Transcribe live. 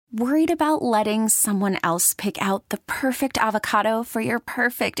Worried about letting someone else pick out the perfect avocado for your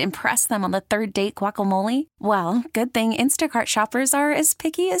perfect impress them on the third date guacamole? Well, good thing Instacart shoppers are as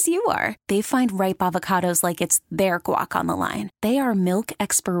picky as you are. They find ripe avocados like it's their guac on the line. They are milk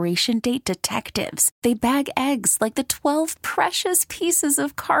expiration date detectives. They bag eggs like the 12 precious pieces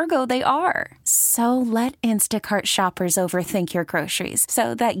of cargo they are. So let Instacart shoppers overthink your groceries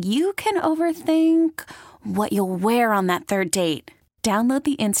so that you can overthink what you'll wear on that third date. Download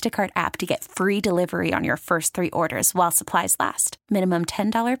the Instacart app to get free delivery on your first 3 orders while supplies last. Minimum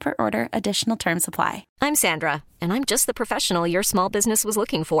 $10 per order. Additional terms apply. I'm Sandra, and I'm just the professional your small business was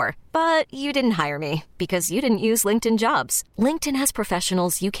looking for. But you didn't hire me because you didn't use LinkedIn Jobs. LinkedIn has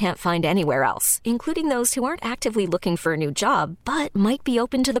professionals you can't find anywhere else, including those who aren't actively looking for a new job, but might be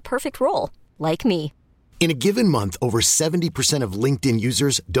open to the perfect role, like me. In a given month, over 70% of LinkedIn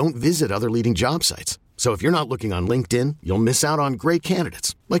users don't visit other leading job sites. So if you're not looking on LinkedIn, you'll miss out on great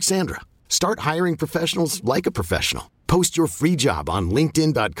candidates like Sandra. Start hiring professionals like a professional. Post your free job on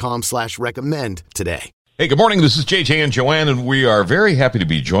linkedin.com/recommend today. Hey, good morning. This is JJ and Joanne, and we are very happy to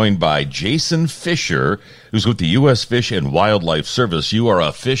be joined by Jason Fisher, who's with the U.S. Fish and Wildlife Service. You are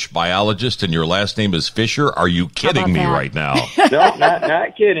a fish biologist, and your last name is Fisher. Are you kidding me right now? No,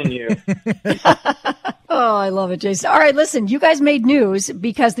 not kidding you. Oh, I love it, Jason. All right, listen, you guys made news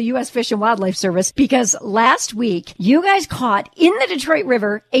because the U.S. Fish and Wildlife Service, because last week you guys caught in the Detroit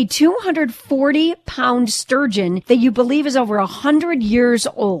River a 240-pound sturgeon that you believe is over 100 years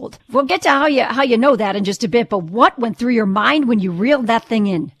old. We'll get to how you know that in just a bit, but what went through your mind when you reeled that thing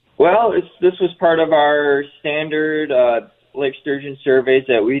in? Well, this was part of our standard lake sturgeon surveys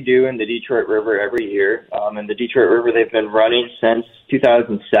that we do in the Detroit River every year. And the Detroit River, they've been running since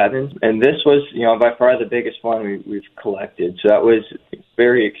 2007. And this was, by far the biggest one we've collected. So that was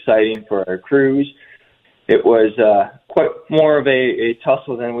very exciting for our crews. It was quite more of a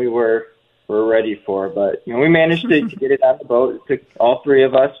tussle than we were ready for. But, we managed to get it on the boat. It took all 3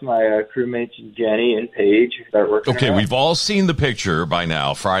 of us, my crewmates, Jenny and Paige, start working. Okay, we've all seen the picture by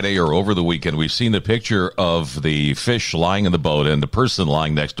now, Friday or over the weekend. We've seen the picture of the fish lying in the boat and the person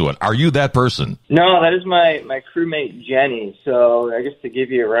lying next to it. Are you that person? No, that is my crewmate, Jenny. So I guess to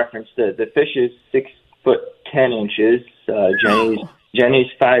give you a reference, the fish is 6'10". Jenny's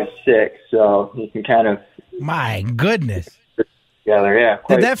 5'6", so you can kind of... My goodness. Together, yeah.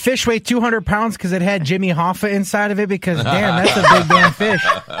 Did that fish weigh 200 pounds because it had Jimmy Hoffa inside of it? Because, damn, that's a big damn fish.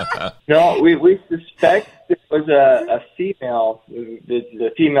 No, we suspect it was a female.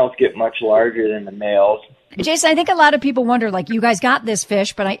 The females get much larger than the males. Jason, I think a lot of people wonder, you guys got this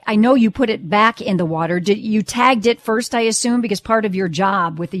fish, but I know you put it back in the water. You tagged it first, I assume, because part of your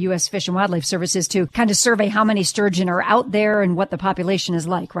job with the U.S. Fish and Wildlife Service is to kind of survey how many sturgeon are out there and what the population is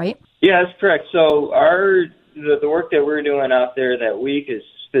like, right? Yeah, that's correct. So the work that we're doing out there that week is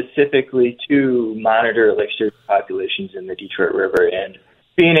specifically to monitor lake sturgeon populations in the Detroit River, and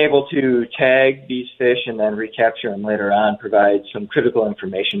being able to tag these fish and then recapture them later on provides some critical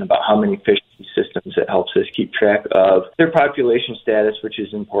information about how many fish systems. It helps us keep track of their population status, which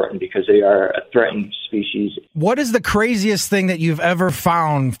is important because they are a threatened species. What is the craziest thing that you've ever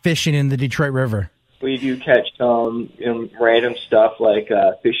found fishing in the Detroit River? We do catch some random stuff like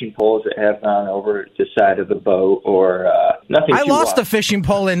fishing poles that have gone over the side of the boat or nothing. I lost a fishing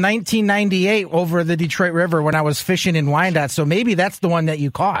pole in 1998 over the Detroit River when I was fishing in Wyandotte, so maybe that's the one that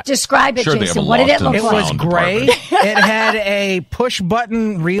you caught. Describe it, Jason. What did it look like? It was gray. It had a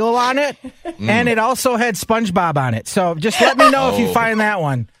push-button reel on it, and it also had SpongeBob on it. So just let me know if you find that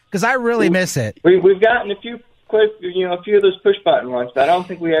one, because I really miss it. We've gotten a few of those push button ones, but I don't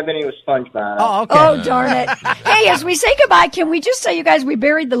think we have any with SpongeBob. Oh, okay. Oh, darn it. Hey, as we say goodbye, can we just say, you guys, we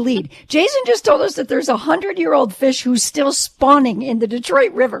buried the lead. Jason just told us that there's a 100-year-old fish who's still spawning in the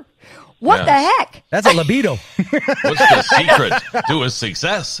Detroit River. What the heck? That's a libido. What's the secret to his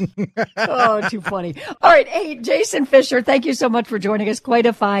success? Oh, too funny. All right. Hey, Jason Fisher, thank you so much for joining us. Quite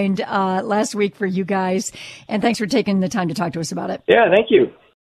a find last week for you guys. And thanks for taking the time to talk to us about it. Yeah, thank you.